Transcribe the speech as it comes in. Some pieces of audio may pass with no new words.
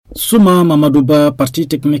Suma Mamadouba parti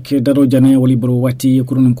technique daro jane wali bro wati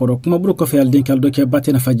kurun koro kuma bro ko fe alden kaldo ke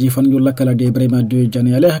batena faji fan yolla kala de Ibrahima de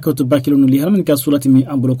jane ale hakatu bakilo no li harman ka sulati mi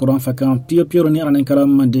ambulo koran fakan pio ni aranen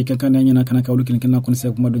karam de kan kan nyana kana kawlu kin kana kon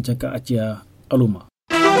se kuma don chaka atia aluma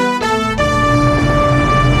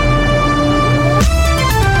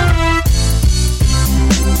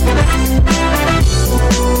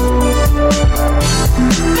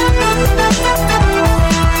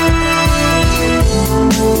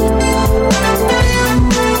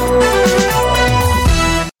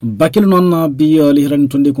Bakil non bi lihiran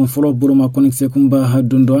tunde kon folo buruma konexe kumba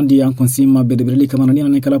dundo andi an konsima bedebreli kamana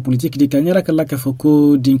ni kala politique di kanyara kala ka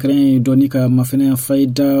foko dinkren donika mafene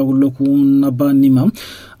faida loku nabanima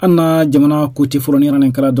anna jamana kuti fulani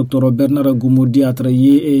ranen kala Dr. Bernard Gumudi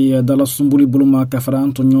atraye e dala sumbuli buluma ka fara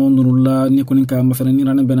Antonio Nurula ni koninka mafene ni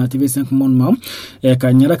ranen bena TV 5 monma e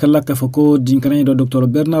kanyara kala ka foko dinkren do Dr.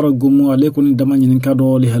 Bernard Gumu ale koni damani nin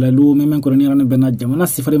kado li halalu memen ko ni ranen bena jamana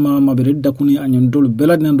sifarima maberida kuni anyondol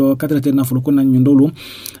belad do katrete na fulko na nyondolu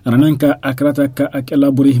rananka akrata ka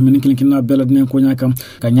akelaburi mininkina belad nen konya kam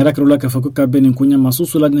kanyara karola ka foko ka benin konya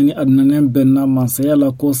masusula ni adnanen benna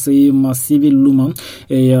masayala ko sey masibil luma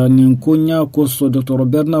e nin konya ko so Dr.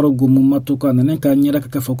 Bernard Gumu matuka nanen kanyara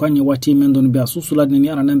ka foko nya wati mendon be asusula ni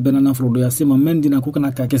aranen benna na fuldo yasima mendina ko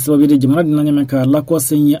kana ka kesba be jamana dinanya ka la ko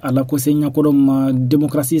senya ko ma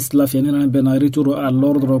démocratie slavienne na benna retour à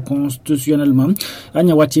l'ordre constitutionnellement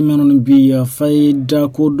anya wati menon bi faida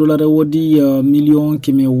ko dollar wodi million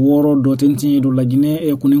keme woro do tenti do la Guinée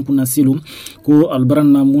e kunen kuna silu ko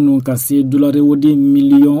albaranna munu kasi dollar wodi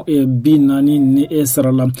million e binani ne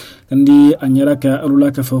esrala kandi anyara ka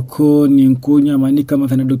alula ka foko ni kunya mani kama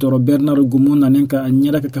fana Dr. Bernard Gumu nanenka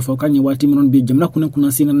anyara ka foko ni wati menon bi jamna kunen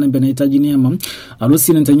kuna sina na beneta Guinée mam alo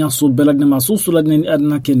sina tanya so belad ne masusu lad ne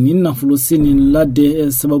adna ken ninna fulusini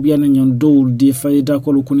lade sababu ya nyon do di faida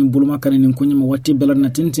ko kunin buluma kan ni kunya wati belad na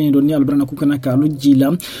tenti do ni albaranna ku kana ka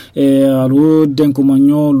jila alo denko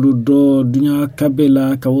manyo ludo dunya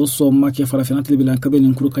kabela kawoso make farafina tibila kabeni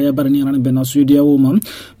nkuru kaya barani ran bena sudia woma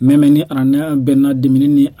memeni ran bena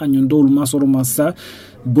diminini anyondol masoro masa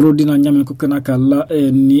Brodina nyame ko kana kala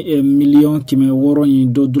ni million kime woro ni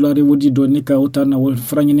do dollar wodi do ni ka utana wol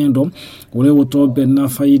frangine ndo wole woto bena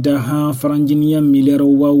faida ha franginia milero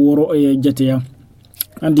wa woro e jateya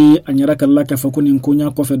andi anyara kala ka fakuni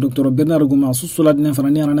nkunya ko fe Dr. Bernard Guma susula dine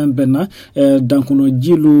farani ranan benna dankuno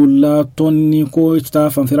jilu la tonni ko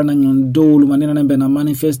staff fanfera nyon dowlu manena nan benna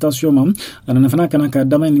manifestation mam ana fana kana ka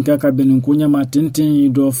dama ni ka ben nkunya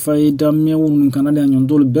matintin do faida mewun kana le nyon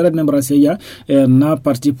dowlu bered ne braseya na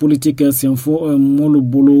parti politique s'info molu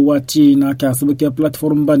bolo wati na ka sabuke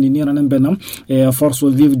plateforme bandi ni ranan benna force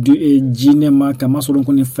vive du jinema kama solon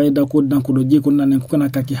ko ni faida ko dankuno ji ko nan ko kana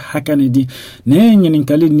ka ki hakane di ne nyin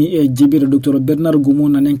kali ni jibir Dr. Bernard Gumu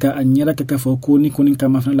nanenka anyera ka foko ni kuninka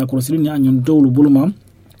mafana la kurosili ni anyon dowlu buluma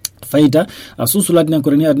faida asusula dina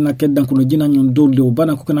korani adna keddan kuno jina nyon dolde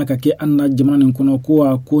bana ko kana kake anna jamana kuno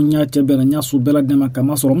ko nya tebera nya su bela de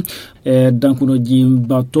makama sorom dan kuno ji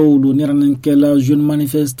batowlu niranen kala jeune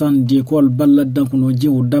manifestant di ko balla dan kuno ji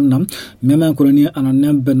udamna mema korani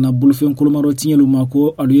ananem benna bulfen kulmaro tinyelu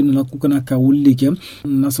mako aluyena la kukana ka wulike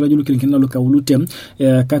nasrajulu kinkin la ka wulute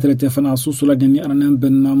katre tefana asusula dini ananem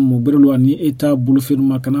benna mo berlu ani eta bulfen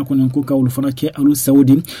makana kuno ko ka wulfana ke alu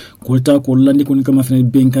saudi ko ta ko landi kuno kama fene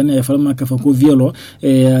benkane falma ka fako violo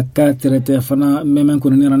ka traité fana même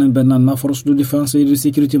ko ni ranen benna na force de défense et de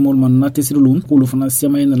sécurité molman na tesirulum ko lu fana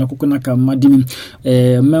sema ina la ko kana ka madimi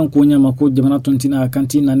men ko nyama ko jamana tontina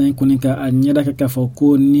kantina nen ko nika anyeda ka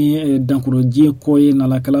fako ni dankuro ji ko na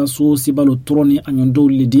la kala so sibalo troni anyon do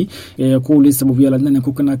lidi ko le sababu yala nen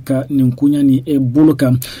ko kana ka nin kunya ni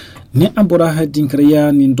buluka ne ambora hadin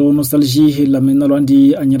kriya ni do nostalgie la menalo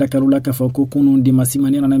andi anyada karula ka fako kunu di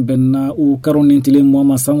masimani nan benna u karonin tile mo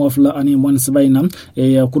ma sanwafla ani mon sabaina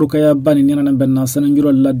kuruka ya bani ni nan benna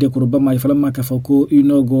sanjuro la de kurba ma ifalama ka fako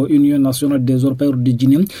unogo union nationale des orpailleurs de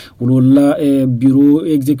Guinée wala bureau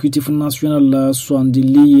exécutif national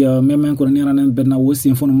soandili même ko ni nan benna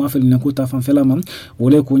wosi fonu ma fel ne ko ta fan felama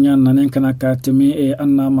wala ko nyan nan kana ka teme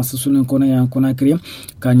anna masusunen kona ya kona kri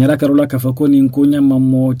ka nyara karula ka fako ni ko nyama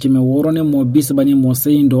mo kime worone mo bisbani mo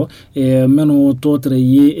seindo meno totre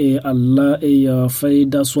ye alla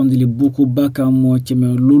faida swandili buku baka mo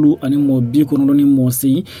kime lulu ani mo biko no ni mo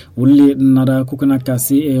sei wulle nada ko kana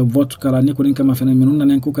kasi vote kala ni ko ni kama fena menu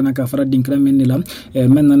nanen ko kana ka fara dinkra menila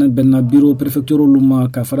menna benna bureau préfecture luma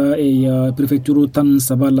ka fara préfecture tan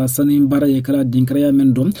sabala sanin bara ye kala dinkra ya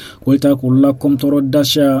mendom ko ta ko la comptoro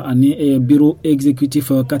d'achat ani bureau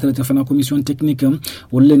exécutif 4 fana commission technique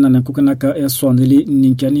wulle nanen ko kana ka swandili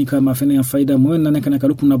ninkani ka mafene faida mo nan kana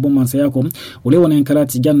kalu kuna bomman sa yako ole wonen kala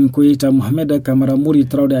tijan ko ita Mohamed Kamara Muri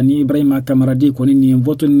Traoré ani Ibrahima Kamara di ko ni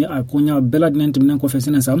voto ni akonya belad nen timnen ko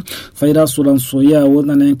fesena sa faida sulan soya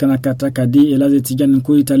wonan kana kata kadi elaze tijan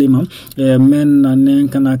ko ita lima men nan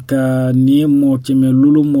kana ka ni mo keme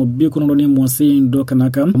lulu mo bi ko no ni mo sin do kana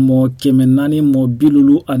ka mo keme nani mo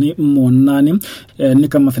bilulu ani mo nani ni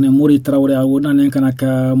kama fene Muri Traoré wonan kana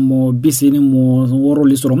ka mo bisini mo woro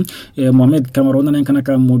lisoro Mohamed Kamara wonan kana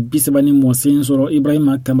ka mo bisbani mo sin soro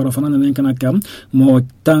Ibrahima Kamara fana nan kana ka mo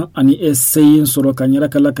tan ani essayin soro kanyara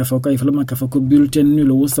kala ka faka iflama ka fako bulletin ni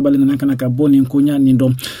lo wosabali nan kana ka boni kunya ni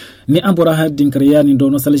ndo ni ambora hadin kriya ni ndo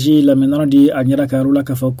nostalgie la menano di anyara ka rula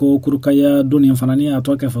ka fako kurukaya doni fanani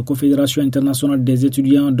atwa ka fako Fédération internationale des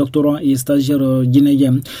étudiants doctorants et stagiaires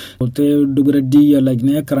guinéens te dogredi la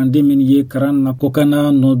Guinée 42 min ye karan na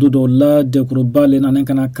kokana no dudo la de kurubale nan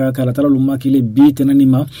kana ka kala tala luma kile bi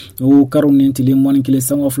tenanima o karunin tili mon kile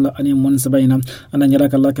samofla ani mon sabaina ananyara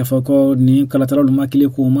kala ka fako ni kala tala luma kile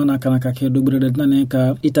ko mana kana ka ke dogredi nan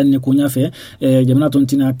ka itane kunya fe jamana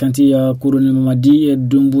tontina kanti ya kuruni mamadi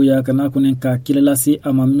dumbu ya kana kunen ka kilalasi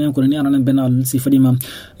amamen kunani anan benal sifadima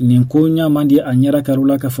nin kunya mandi anyara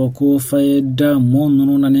karula ka foko faida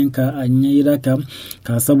monunu nanen ka anyira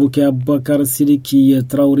ka sabuke Abubakar Sidiki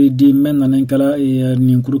Traoré di men nanen kala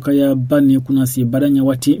nin kuruka ya bani kunasi badanya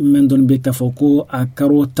wati mendon be ka foko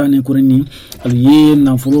akaro tane kunani aliye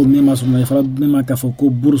na furo mema suma fara mema ka foko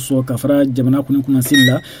burso ka fara jamana kunen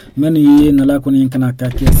kunasilla men ye nala kunen kana ka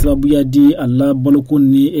ke sabu ya di Allah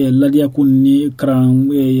balukuni ladia kunni kran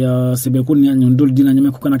sebe kunni anyondol dina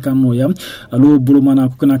nyame kukana kano ya alo bulumana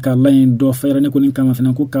kukana ka line do fayra ne kunin kama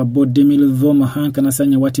fina kuka bo 2020 mahan kana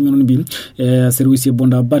sanya wati menon bi service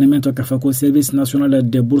bonda banimento ka fako service national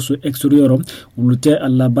de bourse extérieur ulute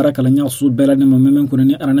alla baraka la nyasu belane memen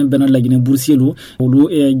kunni aranan bena lagine boursielo ulu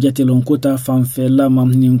jatelon kota fanfela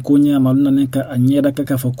mamnin kunya maluna ne ka anyeda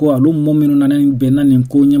ka fako alu momino nanen benanin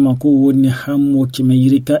kunya mako woni hammo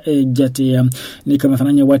kimeyirika jate ya ni kama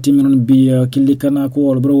fananya wati menon bi kilikana ko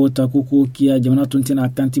olbro wota kuku kia jamana tuntina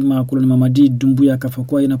kanti ma kuloni mamadi dumbuya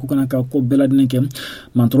kafakwa ina kukana ka ko beladineke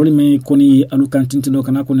mantroli me koni alu kantinti do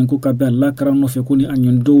kana ko nkuka be la karano fe koni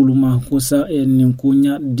anyon dowlu ma kosa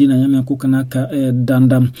ninkunya dina yame kukana ka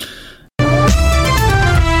dandam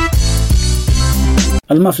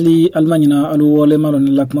almafli almanyina alu wale malon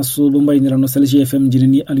lakmasu bumbay nira no selji fm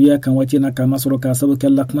jinini aluya kan wati na kama soro ka sabu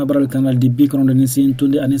kel lakma baral kanal di bi kono den sin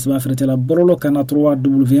tunde anis ba fretela borolo kana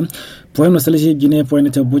 3w point no selji guinée point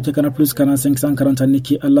net boche kana plus kana 540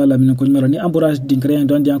 niki alla la min ko mero ni ambourage dinkre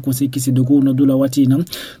don di anko se kisi dugu no dula wati na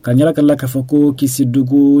kanyala kala ka fako kisi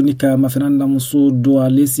dugu nika mafinanda musu do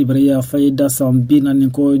alisi breya faida sambina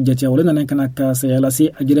niko jati wala nan kana ka sayala si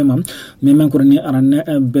agirema memen ko ni aranne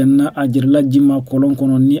benna agirla jima kolon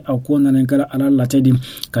kono ni akona nan kala ala latedi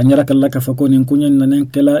kanyara kala ka fako ni kunya nan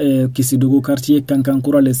kala kisidugo quartier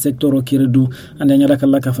kankankura le secteur kiredu ande nyara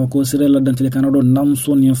kala ka fako sirela dantele kanado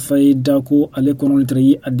namso ni faida ko ale kono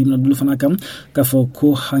litrayi adimna dul fanakam ka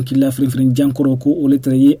fako hankila frin jankoro ko o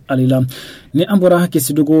litrayi alila ni ambora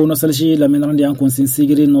kisidugo no salji la menandi an konsin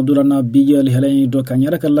sigiri no durana biya li halay do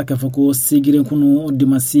kanyara kala ka fako sigiri kunu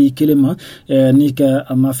dimasi kelema ni ka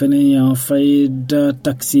amafene ya faida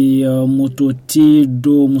taxi mototi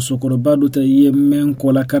do musokoro badu ta yemen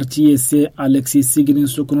ko la quartier c'est Alexis Sigrin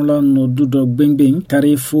sokonola no dudo bengbeng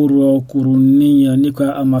Carrefour kuruni ni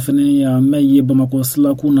ka amafene ya meye Bamako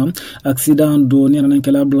sla kuna accident do ni nan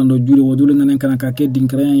kala blando jure wodule nan kana ka ke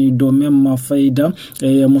dinkran do même faida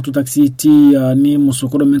moto taxi ti ni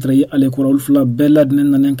musokoro metre yi ale ko ulfla belad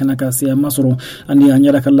nan kana ka se masoro andi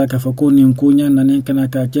anyara kala ka fako ni kunya nan kana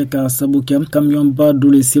ka ke ka sabuke camion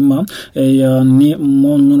badu le sima ni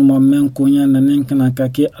mon non men kunya nan kana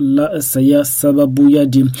kake Allah saya sababu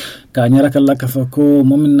yadi kanyara kala kafako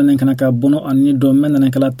momin nan kana ka bono anni do men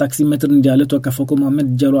nan kala taxi metre ndi aleto kafako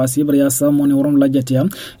Mohamed Jaro asibra ya samoni worom lajatia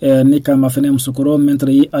ni ka mafene musukoro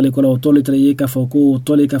metre yi alikola otolitre yi kafako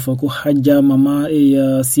tole kafako haja mama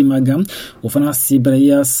simagam ofana sibra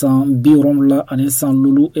ya san bi worom la ane san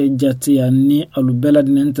lulu jatia ni alubela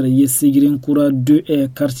dinentre yi sigirin kura 2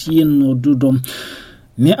 quartier no dudom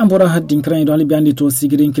ni ambora hadin kran do libandi to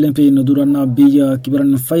sigirin kilempe no durana biya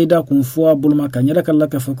kibaran faida kun fo bulma kanyara kala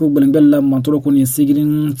ka fako bulengella mantoro ko ni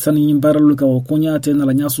sigirin sanin baralu ka konya tena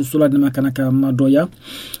la nyasu sula de makana ka madoya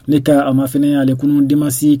nika amafene ale kunu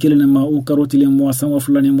dimasi kelene ma u karoti le mo sanwa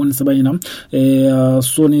fulani mon sabayina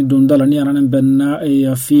soni dondala ni anan benna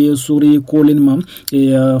fi suri kolin mam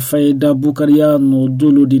faida bukaria no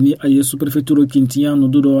dulu dini ay superfecture kintiya no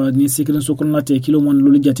dudo ni sigirin sokolna te kilo mon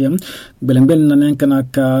lulu jatem belengel nanen kana kana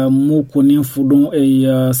ka mu kunin fudon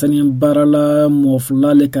sanin barala mo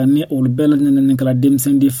fulale kani olbel nen kala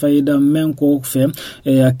demsen di faida men ko fe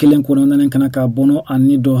akilen ko nen kana ka bono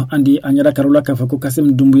anido andi anyara karola ka fako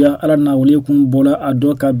kasim dumbuya ala na wali kun bola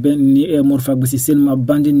ado ka ben ni morfa bisi selma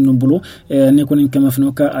bandi numbulo ne kunin kama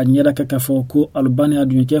finoka anyara ka fako albani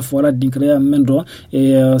adu ke fora dinkrea mendo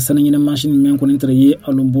sanin machine men kunin treye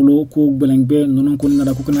alumbulo ko belengbe nonon kunin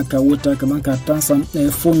na ko kana ka wota kama ka tansa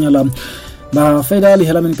fonyala ba faida li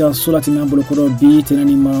halamin ka sulati na bolo ko bi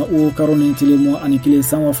tenani ma o karone tilemo anikile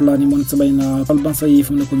sanwa fulani mon sabayna kalbansa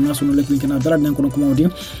yifum ko national lekin kana darad nan ko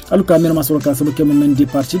mawdi alu kamera masol ka sabu ke moment di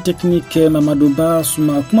parti technique Mamadou Ba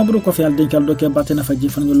suma kuma buru ko fi alden kaldo ke batena faji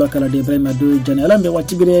fanyo lokala de Ibrahima do jani alambe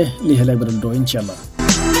wacibire li halabre do inshallah